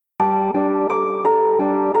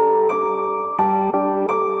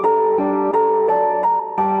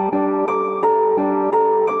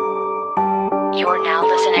You are now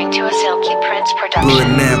listening to a SilkyPrince production.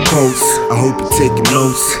 Blowing that quotes, I hope you're taking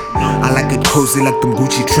notes. I like it cozy like them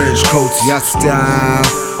Gucci trench coats. Yacht style,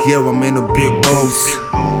 yeah, I'm in a big boat.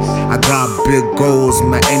 I got big goals,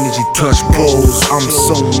 my energy touch poles. I'm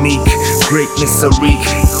so meek, greatness a reek.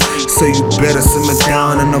 So you better simmer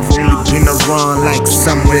down, and I've only been around like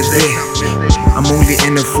somewhere there. I'm only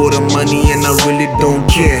in it for the money and I really don't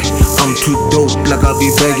care. I'm too dope, like I'll be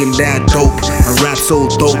begging that dope. I rap so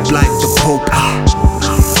dope like the Pope.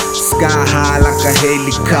 Sky high like a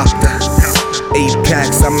helicopter.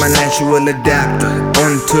 Apex, I'm a natural adapter.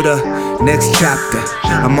 On to the next chapter.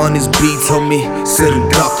 I'm on these beats, homie. Sit and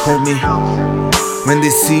duck, homie. When they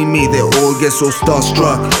see me, they all get so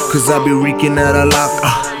starstruck. Cause I be reeking at a lock.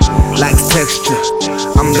 Like texture,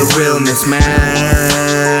 I'm the realness,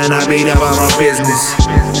 man. I be about my business.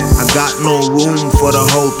 I got no room for the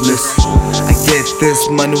hopeless. I get this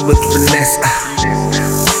money with finesse.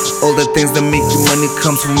 All the things that make you money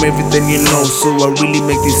comes from everything you know. So I really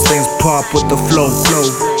make these things pop with the flow.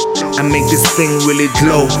 I make this thing really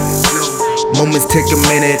glow. Moments take a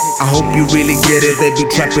minute, I hope you really get it. They be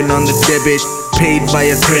trapping on the debit, paid by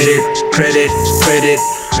a credit.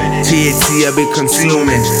 THC I be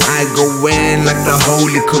consuming, I go in like the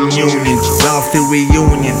Holy Communion. Wealthy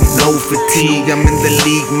reunion, no fatigue, I'm in the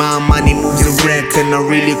league. My money moves erect and I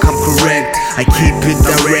really come correct. I keep it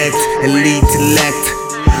direct, elite elect.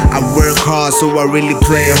 I work hard so I really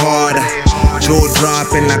play hard. Jaw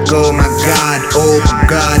dropping like oh my god,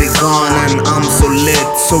 it's gone. And I'm so lit,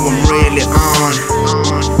 so I'm really on.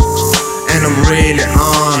 And I'm really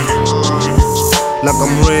on, like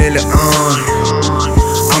I'm really on.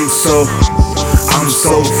 I'm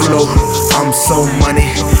so flow, I'm so money,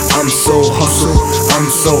 I'm so hustle, I'm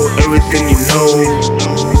so everything you know.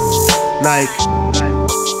 Like,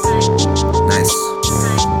 nice.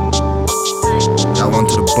 I want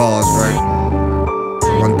to the bars, right? I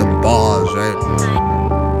want the bars, right?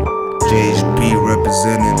 JHB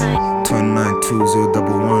representing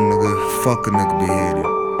 29201, nigga. Fuck a nigga be hated.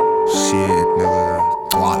 Shit.